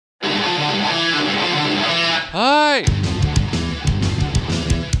Hi!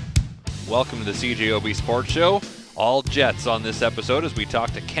 Welcome to the CJOB Sports Show. All Jets on this episode as we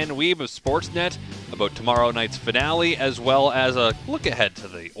talk to Ken Wiebe of Sportsnet about tomorrow night's finale, as well as a look ahead to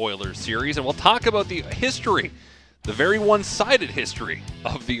the Oilers series. And we'll talk about the history, the very one-sided history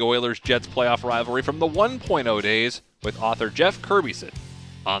of the Oilers-Jets playoff rivalry from the 1.0 days with author Jeff Kirbison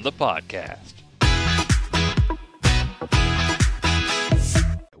on the podcast.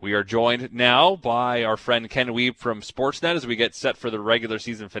 We are joined now by our friend Ken Wiebe from Sportsnet as we get set for the regular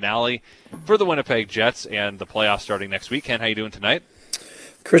season finale for the Winnipeg Jets and the playoffs starting next week. Ken, how you doing tonight?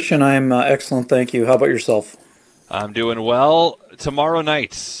 Christian, I'm excellent, thank you. How about yourself? I'm doing well. Tomorrow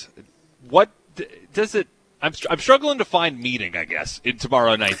night, what does it? I'm struggling to find meaning, I guess, in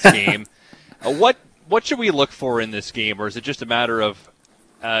tomorrow night's game. What should we look for in this game, or is it just a matter of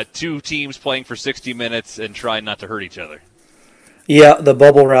two teams playing for 60 minutes and trying not to hurt each other? Yeah, the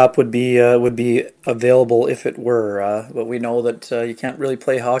bubble wrap would be available if it were, but we know that you can't really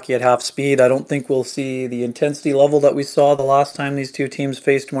play hockey at half speed. I don't think we'll see the intensity level that we saw the last time these two teams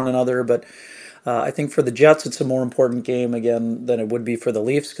faced one another, but I think for the Jets it's a more important game again than it would be for the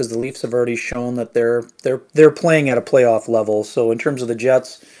Leafs because the Leafs have already shown that they're playing at a playoff level. So in terms of the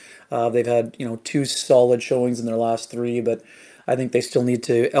Jets, they've had two solid showings in their last three, but I think they still need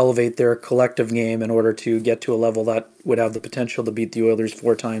to elevate their collective game in order to get to a level that would have the potential to beat the Oilers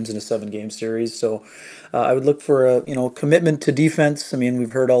 4 times in a 7-game series. So I would look for a commitment to defense. I mean,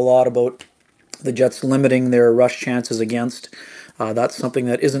 we've heard a lot about the Jets limiting their rush chances against. That's something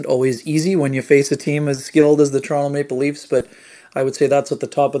that isn't always easy when you face a team as skilled as the Toronto Maple Leafs, but I would say that's at the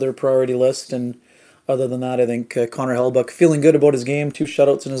top of their priority list. And other than that, I think Connor Hellebuyck feeling good about his game, 2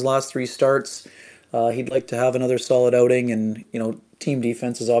 shutouts in his last 3 starts. He'd like to have another solid outing, and team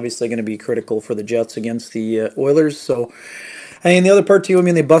defense is obviously going to be critical for the Jets against the Oilers. So, and the other part too,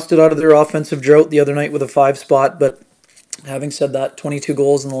 they busted out of their offensive drought the other night with a 5 spot. But having said that, 22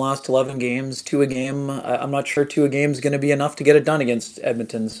 goals in the last 11 games, 2 a game. I'm not sure 2 a game is going to be enough to get it done against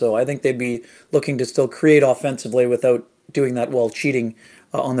Edmonton. So I think they'd be looking to still create offensively without doing that while cheating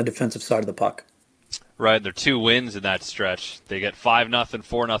on the defensive side of the puck. Right, they're 2 wins in that stretch. They get 5-0,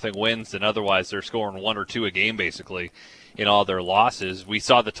 4-0 wins, and otherwise they're scoring 1 or 2 a game basically in all their losses. We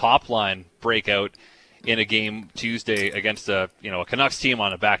saw the top line break out in a game Tuesday against a Canucks team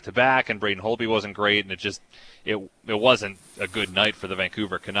on a back-to-back, and Braden Holtby wasn't great, and it wasn't a good night for the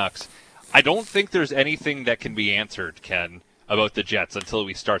Vancouver Canucks. I don't think there's anything that can be answered, Ken, about the Jets until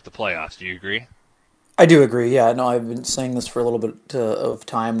we start the playoffs. Do you agree? I do agree. Yeah, no, I've been saying this for a little bit of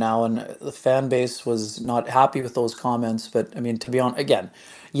time now, and the fan base was not happy with those comments. But to be honest, again,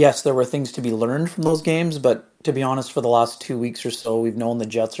 yes, there were things to be learned from those games. But to be honest, for the last 2 weeks or so, we've known the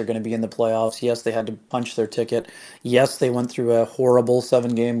Jets are going to be in the playoffs. Yes, they had to punch their ticket. Yes, they went through a horrible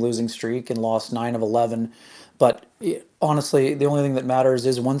 7-game losing streak and lost 9 of 11. But honestly, the only thing that matters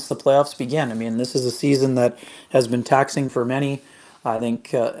is once the playoffs begin. This is a season that has been taxing for many. I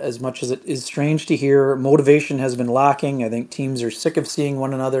think as much as it is strange to hear, motivation has been lacking. I think teams are sick of seeing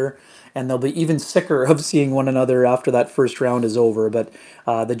one another, and they'll be even sicker of seeing one another after that first round is over. But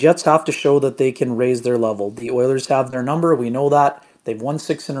the Jets have to show that they can raise their level. The Oilers have their number. We know that. They've won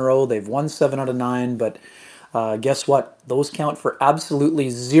 6 in a row. They've won 7 out of 9. But guess what? Those count for absolutely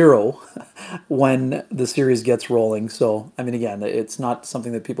 0 when the series gets rolling. So, again, it's not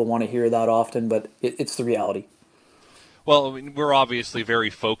something that people want to hear that often, but it's the reality. Well, we're obviously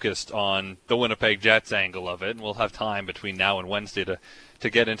very focused on the Winnipeg Jets angle of it, and we'll have time between now and Wednesday to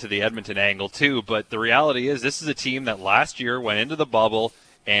get into the Edmonton angle too. But the reality is this is a team that last year went into the bubble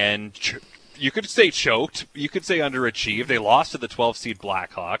and you could say choked, you could say underachieved. They lost to the 12-seed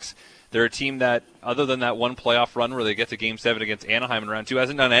Blackhawks. They're a team that, other than that one playoff run where they get to Game 7 against Anaheim in round 2,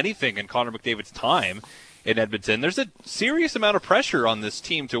 hasn't done anything in Connor McDavid's time in Edmonton. There's a serious amount of pressure on this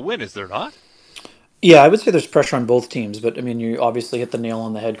team to win, is there not? Yeah, I would say there's pressure on both teams, but you obviously hit the nail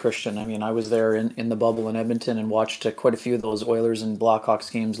on the head, Christian. I was there in the bubble in Edmonton and watched quite a few of those Oilers and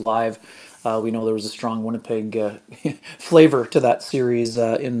Blackhawks games live. We know there was a strong Winnipeg flavor to that series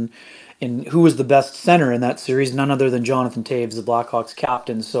in who was the best center in that series, none other than Jonathan Toews, the Blackhawks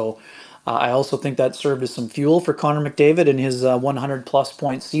captain. So I also think that served as some fuel for Connor McDavid in his 100-plus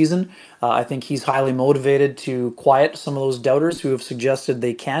point season. I think he's highly motivated to quiet some of those doubters who have suggested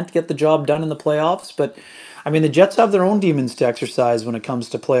they can't get the job done in the playoffs. But, the Jets have their own demons to exercise when it comes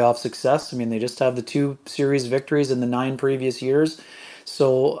to playoff success. They just have the 2 series victories in the 9 previous years.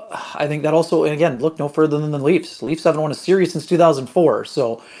 So I think that also, and again, look no further than the Leafs. The Leafs haven't won a series since 2004.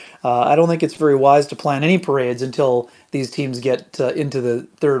 So I don't think it's very wise to plan any parades until these teams get into the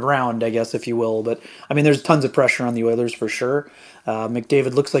third round, I guess, if you will. But I mean, there's tons of pressure on the Oilers for sure.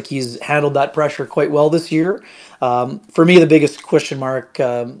 McDavid looks like he's handled that pressure quite well this year. For me, the biggest question mark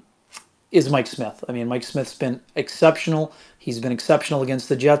is Mike Smith. I mean, Mike Smith's been exceptional. He's been exceptional against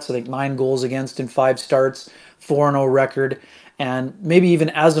the Jets. I think 9 goals against in 5 starts, 4-0 record, and maybe even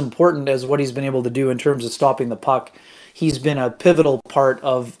as important as what he's been able to do in terms of stopping the puck. He's been a pivotal part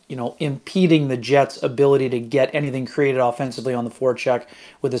of impeding the Jets' ability to get anything created offensively on the forecheck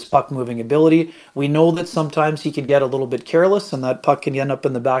with his puck moving ability. We know that sometimes he can get a little bit careless and that puck can end up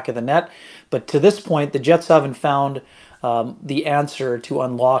in the back of the net. But to this point, the Jets haven't found the answer to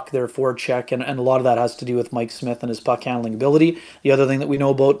unlock their forecheck, and a lot of that has to do with Mike Smith and his puck handling ability. The other thing that we know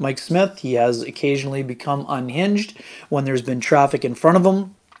about Mike Smith, he has occasionally become unhinged when there's been traffic in front of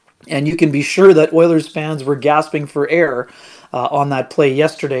him. And you can be sure that Oilers fans were gasping for air on that play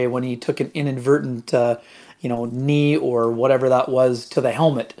yesterday when he took an inadvertent knee or whatever that was to the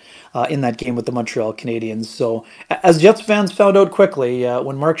helmet in that game with the Montreal Canadiens. So, as Jets fans found out quickly,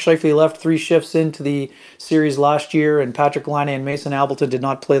 when Mark Scheifele left 3 shifts into the series last year and Patrick Laine and Mason Appleton did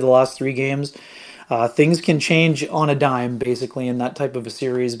not play the last 3 games, things can change on a dime, basically, in that type of a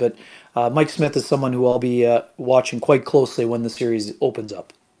series. But Mike Smith is someone who I'll be watching quite closely when the series opens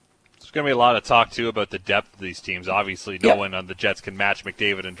up. There's going to be a lot of talk, too, about the depth of these teams. Obviously, no one on the Jets can match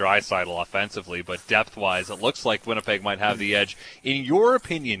McDavid and Draisaitl offensively, but depth-wise, it looks like Winnipeg might have the edge. In your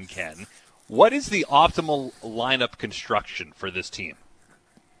opinion, Ken, what is the optimal lineup construction for this team?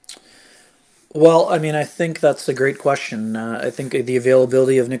 Well, I mean, I think that's a great question. I think the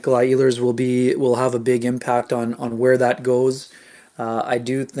availability of Nikolai Ehlers will have a big impact on where that goes. I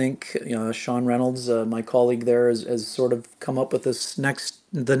do think Sean Reynolds, my colleague there, has sort of come up with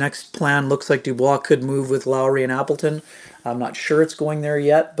the next plan. Looks like Dubois could move with Lowry and Appleton. I'm not sure it's going there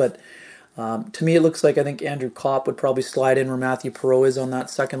yet, but to me it looks like I think Andrew Kopp would probably slide in where Matthew Perreault is on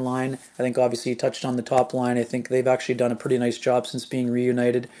that second line. I think obviously you touched on the top line. I think they've actually done a pretty nice job since being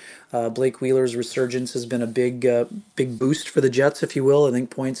reunited. Blake Wheeler's resurgence has been a big boost for the Jets, if you will. I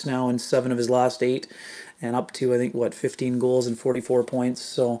think points now in 7 of his last 8 and up to, I think, 15 goals and 44 points.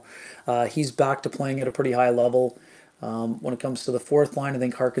 So he's back to playing at a pretty high level. When it comes to the fourth line, I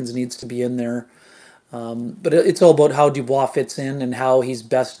think Harkins needs to be in there. But it's all about how Dubois fits in and how he's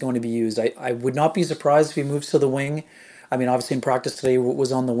best going to be used. I would not be surprised if he moves to the wing. I mean, obviously in practice today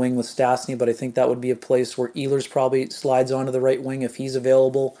was on the wing with Stastny, but I think that would be a place where Ehlers probably slides onto the right wing if he's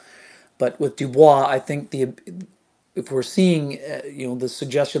available. But with Dubois, I think if we're seeing the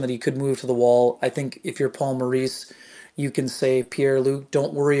suggestion that he could move to the wall, I think if you're Paul Maurice, you can say, Pierre-Luc,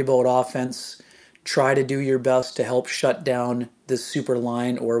 don't worry about offense. Try to do your best to help shut down this super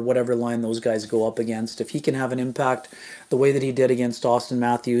line or whatever line those guys go up against. If he can have an impact the way that he did against Austin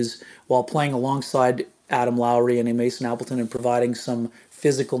Matthews while playing alongside Adam Lowry and Mason Appleton and providing some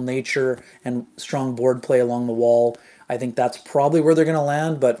physical nature and strong board play along the wall, I think that's probably where they're going to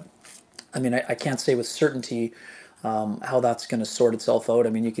land. But I mean, I can't say with certainty how that's going to sort itself out. I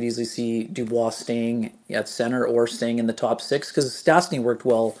mean, you could easily see Dubois staying at center or staying in the top 6 because Stastny worked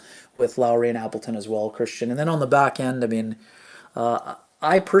well with Lowry and Appleton as well, Christian. And then on the back end, I mean,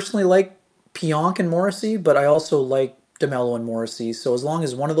 I personally like Pionk and Morrissey, but I also like DeMello and Morrissey. So as long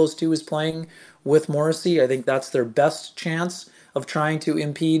as one of those two is playing with Morrissey, I think that's their best chance of trying to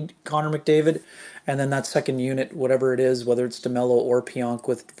impede Connor McDavid. And then that second unit, whatever it is, whether it's DeMello or Pionk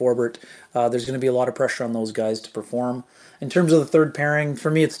with Forbert, there's going to be a lot of pressure on those guys to perform. In terms of the third pairing, for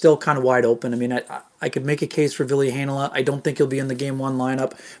me, it's still kind of wide open. I mean, I could make a case for Ville Heinola. I don't think he'll be in the Game 1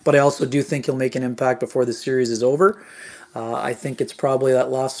 lineup, but I also do think he'll make an impact before the series is over. I think it's probably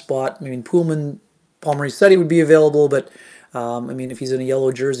that last spot. I mean, Poolman, Paul Maurice said he would be available, but I mean, if he's in a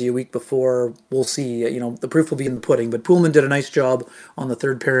yellow jersey a week before, we'll see. The proof will be in the pudding. But Poolman did a nice job on the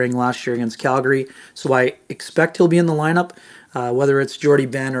third pairing last year against Calgary, so I expect he'll be in the lineup. Whether it's Jordy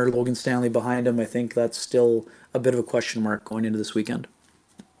Ben or Logan Stanley behind him, I think that's still a bit of a question mark going into this weekend.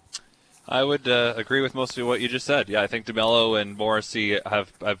 I would agree with most of what you just said. Yeah, I think DeMello and Morrissey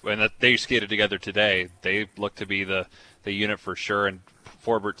have and they skated together today. They look to be the unit for sure, and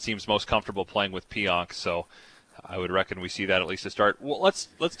Forbert seems most comfortable playing with Pionk, so I would reckon we see that at least to start. Well, let's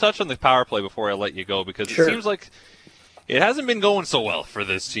touch on the power play before I let you go, because It seems like it hasn't been going so well for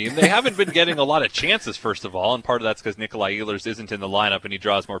this team. They haven't been getting a lot of chances, first of all, and part of that's because Nikolai Ehlers isn't in the lineup, and he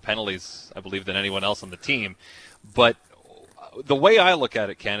draws more penalties, I believe, than anyone else on the team. But the way I look at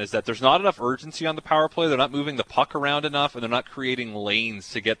it, Ken, is that there's not enough urgency on the power play. They're not moving the puck around enough, and they're not creating lanes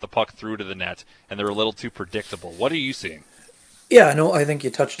to get the puck through to the net, and they're a little too predictable. What are you seeing? Yeah, no, I think you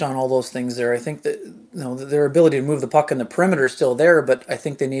touched on all those things there. I think that their ability to move the puck in the perimeter is still there, but I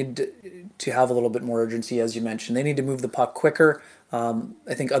think they need to have a little bit more urgency, as you mentioned. They need to move the puck quicker.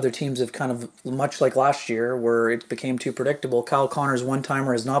 I think other teams have kind of, much like last year, where it became too predictable. Kyle Connor's one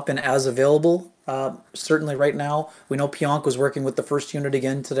timer has not been as available. Certainly, right now, we know Pionk was working with the first unit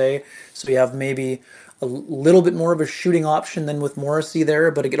again today, so we have maybe a little bit more of a shooting option than with Morrissey there,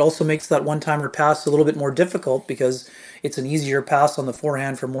 but it also makes that one-timer pass a little bit more difficult because it's an easier pass on the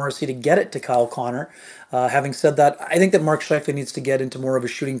forehand for Morrissey to get it to Kyle Connor. Having said that, I think that Mark Scheifele needs to get into more of a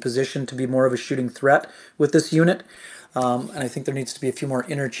shooting position to be more of a shooting threat with this unit. And I think there needs to be a few more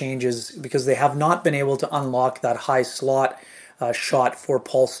interchanges because they have not been able to unlock that high slot shot for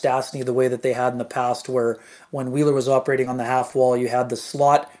Paul Stastny the way that they had in the past, where when Wheeler was operating on the half wall, you had the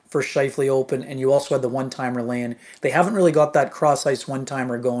slot for Scheifele open, and you also had the one-timer lane. They haven't really got that cross-ice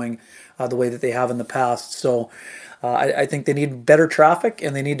one-timer going the way that they have in the past. So I think they need better traffic,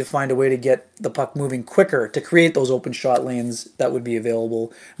 and they need to find a way to get the puck moving quicker to create those open shot lanes that would be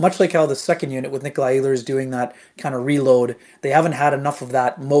available. Much like how the second unit with Nikolai Ehlers is doing that kind of reload, they haven't had enough of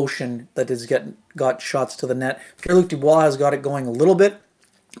that motion that has got shots to the net. Pierre-Luc Dubois has got it going a little bit,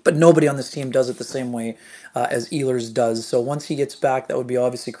 but nobody on this team does it the same way as Ehlers does. So once he gets back, that would be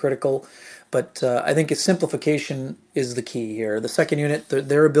obviously critical. But I think simplification is the key here. The second unit,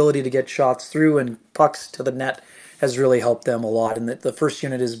 their ability to get shots through and pucks to the net has really helped them a lot. And the first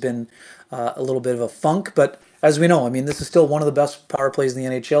unit has been a little bit of a funk. But as we know, I mean, this is still one of the best power plays in the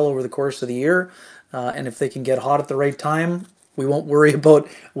NHL over the course of the year. And if they can get hot at the right time, we won't worry about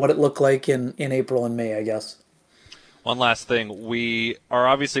what it looked like in April and May, I guess. One last thing. We are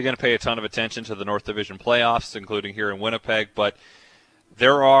obviously going to pay a ton of attention to the North Division playoffs, including here in Winnipeg, but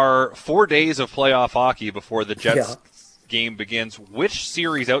there are 4 days of playoff hockey before the Jets game begins. Which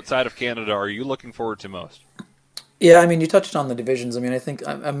series outside of Canada are you looking forward to most? Yeah, I mean, you touched on the divisions. I mean, I think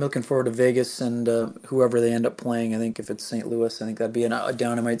I'm looking forward to Vegas and whoever they end up playing. I think if it's St. Louis, I think that'd be a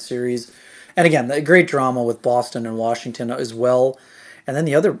dynamite series. And again, a great drama with Boston and Washington as well. And then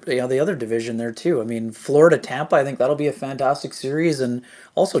the other division there too. I mean, Florida, Tampa. I think that'll be a fantastic series. And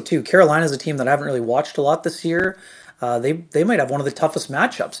also too, Carolina's a team that I haven't really watched a lot this year. They might have one of the toughest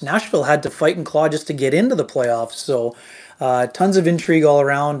matchups. Nashville had to fight and claw just to get into the playoffs. So tons of intrigue all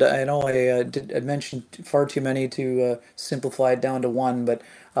around. I know I mentioned far too many to simplify it down to one, but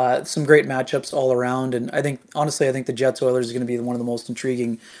some great matchups all around. And honestly, I think the Jets Oilers is going to be one of the most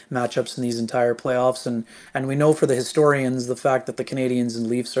intriguing matchups in these entire playoffs. And we know for the historians the fact that the Canadians and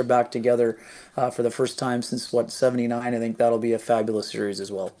Leafs are back together for the first time since '79. I think that'll be a fabulous series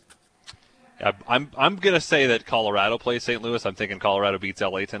as well. I'm going to say that Colorado plays St. Louis. I'm thinking Colorado beats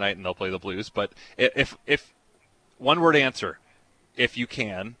LA tonight and they'll play the Blues. But if one word answer, if you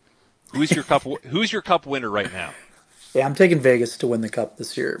can, who's your cup winner right now? Yeah, I'm taking Vegas to win the cup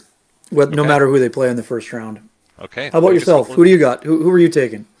this year, no matter who they play in the first round. Okay. How about yourself? Who do you got? Who are you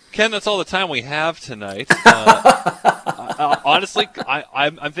taking? Ken, that's all the time we have tonight. Honestly,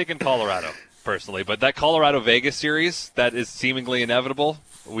 I'm thinking Colorado personally, but that Colorado-Vegas series that is seemingly inevitable.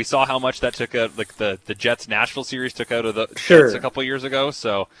 We saw how much that took out, like the Jets-Nashville series took out of the Jets a couple of years ago.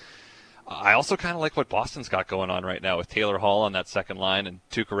 So I also kind of like what Boston's got going on right now with Taylor Hall on that second line and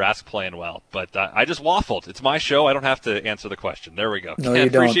Tuukka Rask playing well. But I just waffled. It's my show. I don't have to answer the question. There we go. No, you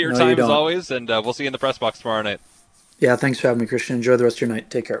don't. Appreciate your time as always, and we'll see you in the press box tomorrow night. Yeah, thanks for having me, Christian. Enjoy the rest of your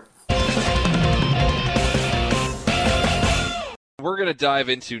night. Take care. We're going to dive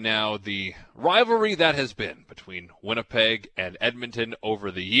into now the rivalry that has been between Winnipeg and Edmonton over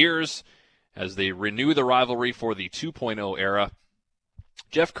the years as they renew the rivalry for the 2.0 era.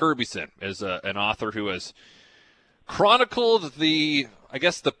 Jeff Kirbison is an author who has chronicled the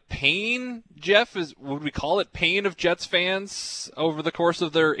pain, Jeff, would we call it pain of Jets fans over the course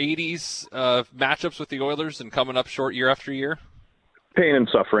of their 80s matchups with the Oilers and coming up short year after year? Pain and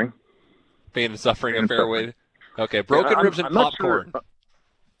suffering. Pain and suffering, a fair way. Okay, Broken Ribs and Popcorn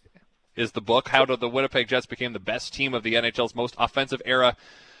is the book. How the Winnipeg Jets became the best team of the NHL's most offensive era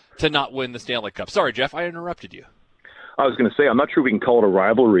to not win the Stanley Cup. Sorry, Jeff, I interrupted you. I was going to say, I'm not sure we can call it a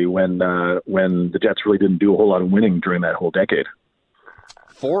rivalry when the Jets really didn't do a whole lot of winning during that whole decade.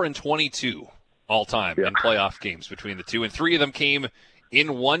 4-22 all time in playoff games between the two, and 3 of them came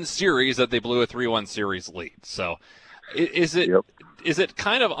in one series that they blew a 3-1 series lead. So, is it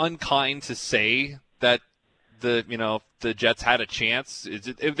kind of unkind to say that the Jets had a chance?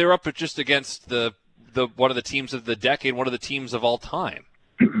 If they're up just against the one of the teams of the decade, one of the teams of all time?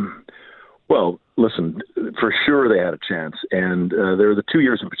 Well, listen, for sure they had a chance, and there are the 2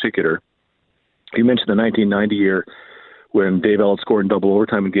 years in particular. You mentioned the 1990 year when Dave Ellett scored in double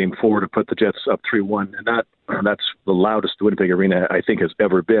overtime in Game 4 to put the Jets up 3-1. And that's the loudest Winnipeg Arena, I think, has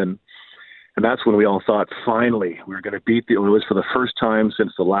ever been. And that's when we all thought, finally, we're going to beat the Oilers for the first time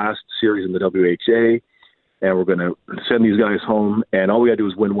since the last series in the WHA, and we're going to send these guys home. And all we had to do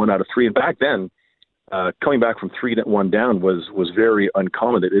was win 1 out of 3. And back then, coming back from 3-1 down was very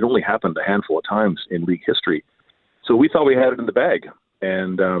uncommon. It only happened a handful of times in league history. So we thought we had it in the bag.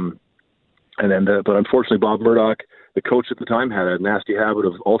 But unfortunately, Bob Murdoch, the coach at the time, had a nasty habit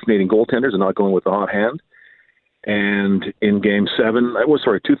of alternating goaltenders and not going with the hot hand. And in Game 7,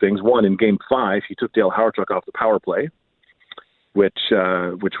 two things. One, in Game 5, he took Dale Hawerchuk off the power play, which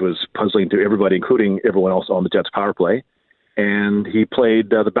was puzzling to everybody, including everyone else on the Jets power play. And he played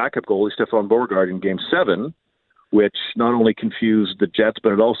the backup goalie, Stefan Beauregard, in Game 7, which not only confused the Jets,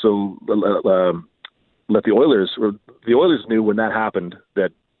 but it also let the Oilers knew when that happened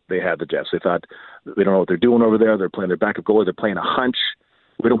that they had the Jets. They thought, they don't know what they're doing over there. They're playing their backup goalie. They're playing a hunch.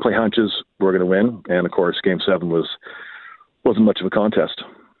 We don't play hunches. We're going to win. And, of course, Game 7 wasn't much of a contest.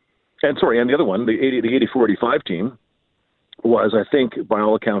 And the other one, the 84-85 team, was, I think, by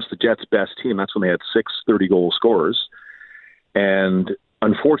all accounts, the Jets' best team. That's when they had 6 30-goal scorers. And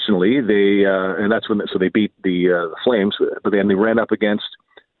unfortunately, they beat the Flames, but then they ran up against,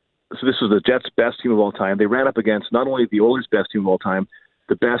 so this was the Jets' best team of all time. They ran up against not only the Oilers' best team of all time,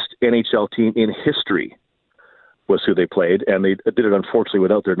 the best NHL team in history was who they played, and they did it, unfortunately,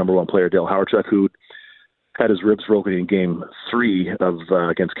 without their number one player, Dale Hawerchuk, who had his ribs broken in Game 3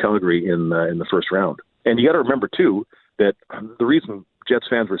 against Calgary in the first round. And you got to remember, too, that the reason Jets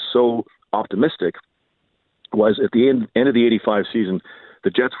fans were so optimistic was at the end of the 85 season, the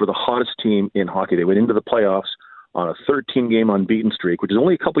Jets were the hottest team in hockey. They went into the playoffs on a 13-game unbeaten streak, which is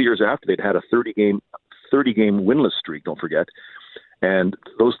only a couple years after they'd had a 30-game winless streak, don't forget. And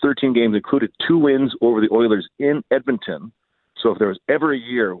those 13 games included 2 wins over the Oilers in Edmonton. So if there was ever a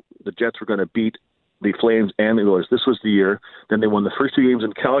year the Jets were going to beat the Flames and the Oilers, this was the year. Then they won the first 2 games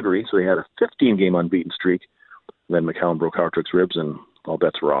in Calgary, so they had a 15-game unbeaten streak. Then McCallum broke Hawerchuk's ribs, and all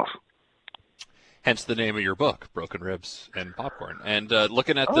bets were off. Hence the name of your book, Broken Ribs and Popcorn. And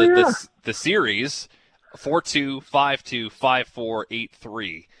looking at the series, 4-2, 5-2, 5-4,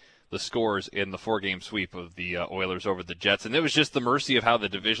 8-3, the scores in the 4-game sweep of the Oilers over the Jets. And it was just the mercy of how the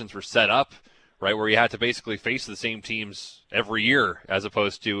divisions were set up, right, where you had to basically face the same teams every year, as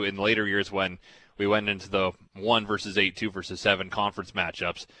opposed to in later years when we went into the 1 versus 8, 2 versus 7 conference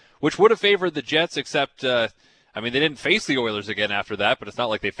matchups, which would have favored the Jets, except they didn't face the Oilers again after that, but it's not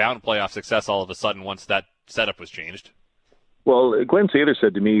like they found playoff success all of a sudden once that setup was changed. Well, Glenn Sather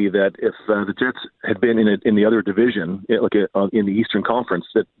said to me that if the Jets had been in the other division, in the Eastern Conference,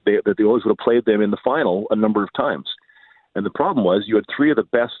 that the Oilers would have played them in the final a number of times. And the problem was you had 3 of the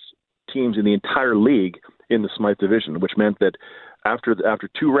best teams in the entire league in the Smythe division, which meant that after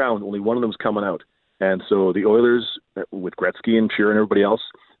 2 rounds, only one of them was coming out. And so the Oilers, with Gretzky and Shearer and everybody else,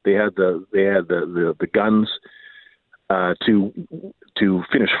 they had the guns to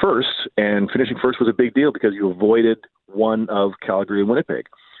finish first, and finishing first was a big deal because you avoided one of Calgary and Winnipeg.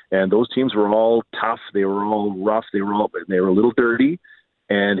 And those teams were all tough. They were all rough. They were a little dirty.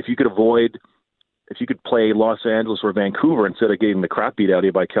 And if you could play Los Angeles or Vancouver instead of getting the crap beat out of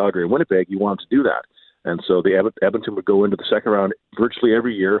you by Calgary and Winnipeg, you wanted to do that. And so the Edmonton would go into the second round virtually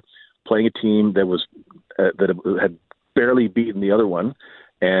every year playing a team that had barely beaten the other one.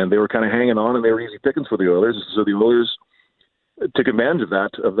 And they were kind of hanging on, and they were easy pickings for the Oilers. So the Oilers took advantage of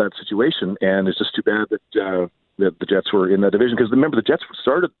that situation, and it's just too bad that the Jets were in that division. Because remember, the Jets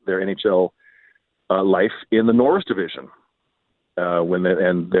started their NHL life in the Norris division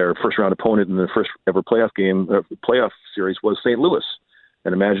and their first round opponent in their first ever playoff series was St. Louis.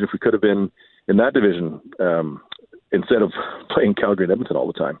 And imagine if we could have been in that division instead of playing Calgary and Edmonton all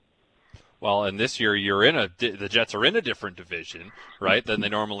the time. Well, and this year the Jets are in a different division, right, than they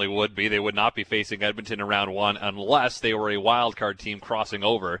normally would be. They would not be facing Edmonton in round 1 unless they were a wild card team crossing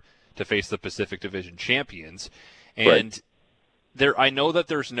over to face the Pacific Division champions. And I know that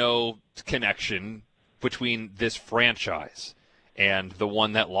there's no connection between this franchise and the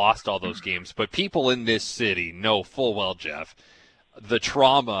one that lost all those games, but people in this city know full well, Jeff, the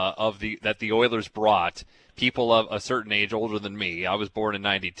trauma that the Oilers brought. People of a certain age, older than me. I was born in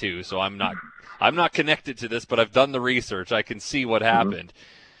 '92, so I'm not connected to this, but I've done the research. I can see what happened.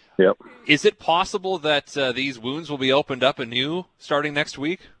 Yep. Is it possible that these wounds will be opened up anew starting next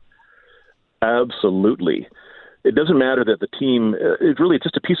week? Absolutely. It doesn't matter that the team. It's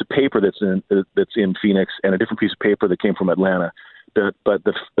just a piece of paper that's in Phoenix and a different piece of paper that came from Atlanta. But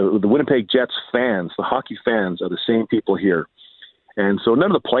the Winnipeg Jets fans, the hockey fans, are the same people here. And so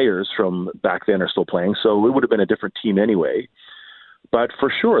none of the players from back then are still playing, so it would have been a different team anyway. But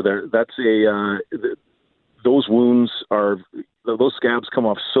for sure, those wounds those scabs come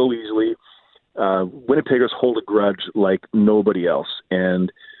off so easily. Winnipeggers hold a grudge like nobody else,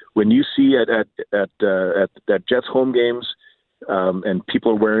 and when you see at Jets home games, and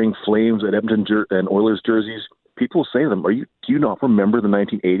people are wearing Flames and Edmonton and Oilers jerseys, people say to them, "Do you not remember the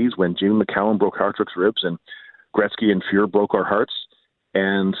 1980s when Jimmy McCallum broke Hartwick's ribs and Gretzky and Fuhr broke our hearts?"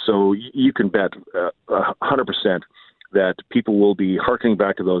 And so you can bet 100% that people will be harkening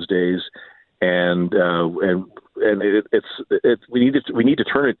back to those days, and we need to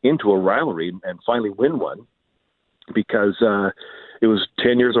turn it into a rivalry and finally win one, because it was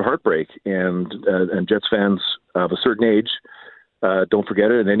 10 years of heartbreak, and Jets fans of a certain age don't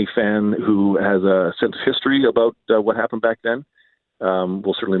forget it, and any fan who has a sense of history about what happened back then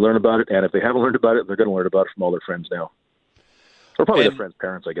will certainly learn about it, and if they haven't learned about it, they're going to learn about it from all their friends now. Or probably their friends'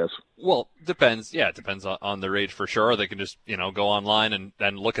 parents, I guess. Well, depends. Yeah, it depends on their age for sure. They can just, go online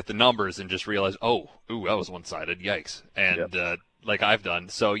and look at the numbers and just realize, that was one-sided. Yikes. And like I've done.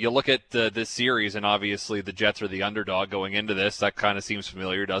 So you look at this series, and obviously the Jets are the underdog going into this. That kind of seems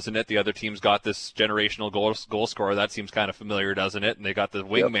familiar, doesn't it? The other team's got this generational goal scorer. That seems kind of familiar, doesn't it? And they got the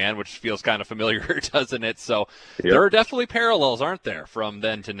wingman, which feels kind of familiar, doesn't it? So there are definitely parallels, aren't there, from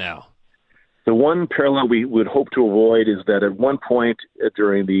then to now? The one parallel we would hope to avoid is that at one point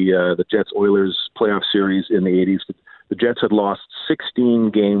during the Jets-Oilers playoff series in the 80s, the Jets had lost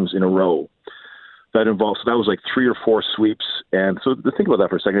 16 games in a row. That was like 3 or 4 sweeps. And so to think about that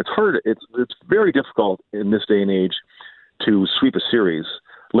for a second, it's hard. It's very difficult in this day and age to sweep a series,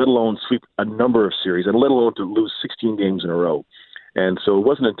 let alone sweep a number of series, and let alone to lose 16 games in a row. And so it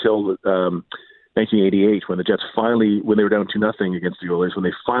wasn't until 1988 when the Jets finally, when they were down 2-0 against the Oilers, when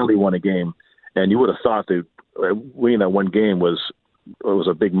they finally won a game. And you would have thought that winning that one game was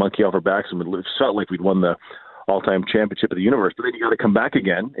a big monkey off our backs, and it felt like we'd won the all-time championship of the universe. But then you got to come back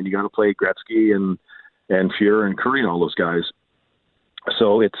again, and you got to play Gretzky and Fuhr and Curry and all those guys.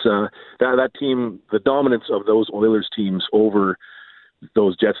 So it's that team, the dominance of those Oilers teams over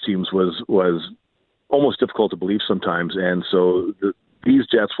those Jets teams was almost difficult to believe sometimes. And so these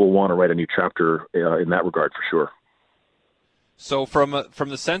Jets will want to write a new chapter in that regard for sure. So from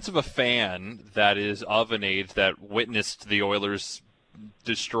the sense of a fan that is of an age that witnessed the Oilers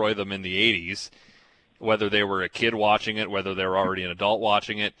destroy them in the 80s, whether they were a kid watching it, whether they were already an adult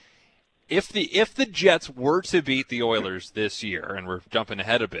watching it, if the Jets were to beat the Oilers this year, and we're jumping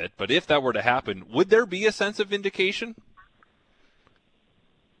ahead a bit, but if that were to happen, would there be a sense of vindication?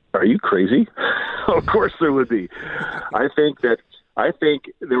 Are you crazy? Of course there would be. I think there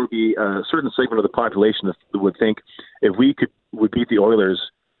would be a certain segment of the population that would think if we would beat the Oilers,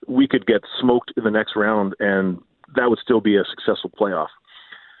 we could get smoked in the next round, and that would still be a successful playoff.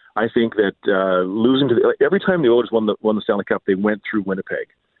 I think that losing to every time the Oilers won the Stanley Cup, they went through Winnipeg,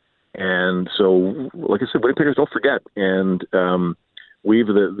 and so like I said, Winnipeggers don't forget. And the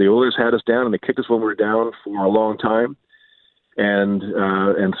Oilers had us down, and they kicked us when we were down for a long time, and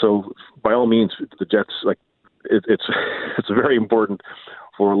so by all means, the Jets it's very important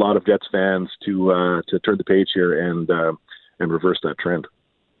for a lot of Jets fans to turn the page here and reverse that trend.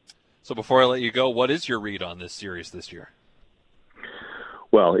 So before I let you go, what is your read on this series this year?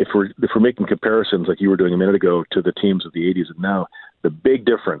 Well, if we're making comparisons like you were doing a minute ago to the teams of the 80s and now, the big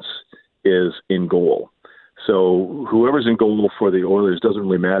difference is in goal. So whoever's in goal for the Oilers doesn't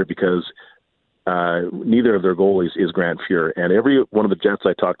really matter because neither of their goalies is Grant Fuhr. And every one of the Jets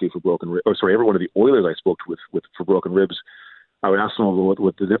I talked to every one of the Oilers I spoke to with for broken ribs, I would ask them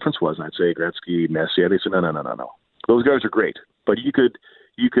what the difference was. And I'd say Gretzky, Messier. They said, no. Those guys are great, but you could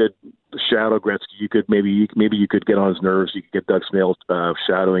shadow Gretzky. You could maybe you could get on his nerves. You could get Doug Smale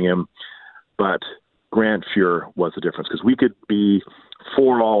shadowing him, but Grant Fuhr was the difference because we could be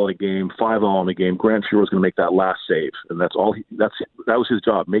 4-all in a game, 5-all in a game. Grant Fuhr was going to make that last save, and that's all. That was his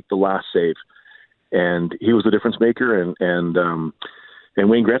job, make the last save, and he was the difference maker. And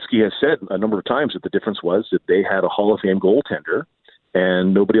Wayne Gretzky has said a number of times that the difference was that they had a Hall of Fame goaltender.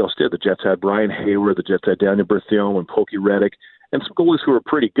 And nobody else did. The Jets had Brian Hayward, the Jets had Daniel Berthiaume and Pokey Reddick, and some goalies who were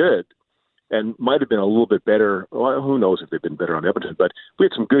pretty good and might have been a little bit better. Well, who knows if they've been better on Edmonton, but we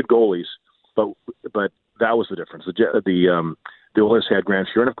had some good goalies. But that was the difference. The Oilers had Grant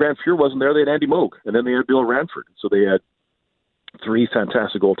Fuhr, and if Grant Fuhr wasn't there, they had Andy Moog, and then they had Bill Ranford. So they had 3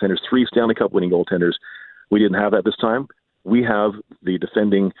 fantastic goaltenders, 3 Stanley Cup winning goaltenders. We didn't have that this time. We have the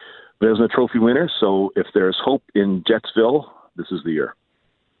defending Vezina Trophy winner. So if there's hope in Jetsville, this is the year.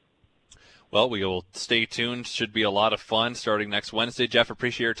 Well, we will stay tuned. Should be a lot of fun starting next Wednesday. Jeff,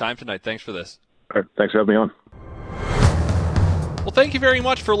 appreciate your time tonight. Thanks for this. All right, thanks for having me on. Well, thank you very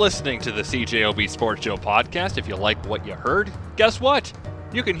much for listening to the CJOB Sports Show podcast. If you like what you heard, guess what?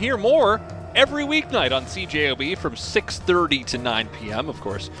 You can hear more every weeknight on CJOB from 6:30 to 9 p.m. Of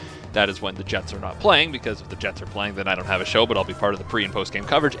course, that is when the Jets are not playing, because if the Jets are playing, then I don't have a show, but I'll be part of the pre- and post-game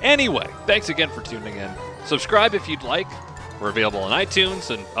coverage. Anyway, thanks again for tuning in. Subscribe if you'd like. We're available on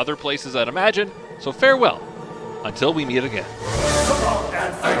iTunes and other places, I'd imagine. So farewell, until we meet again. So long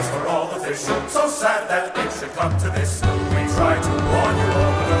and thanks for all the fish. So sad that it should come to this.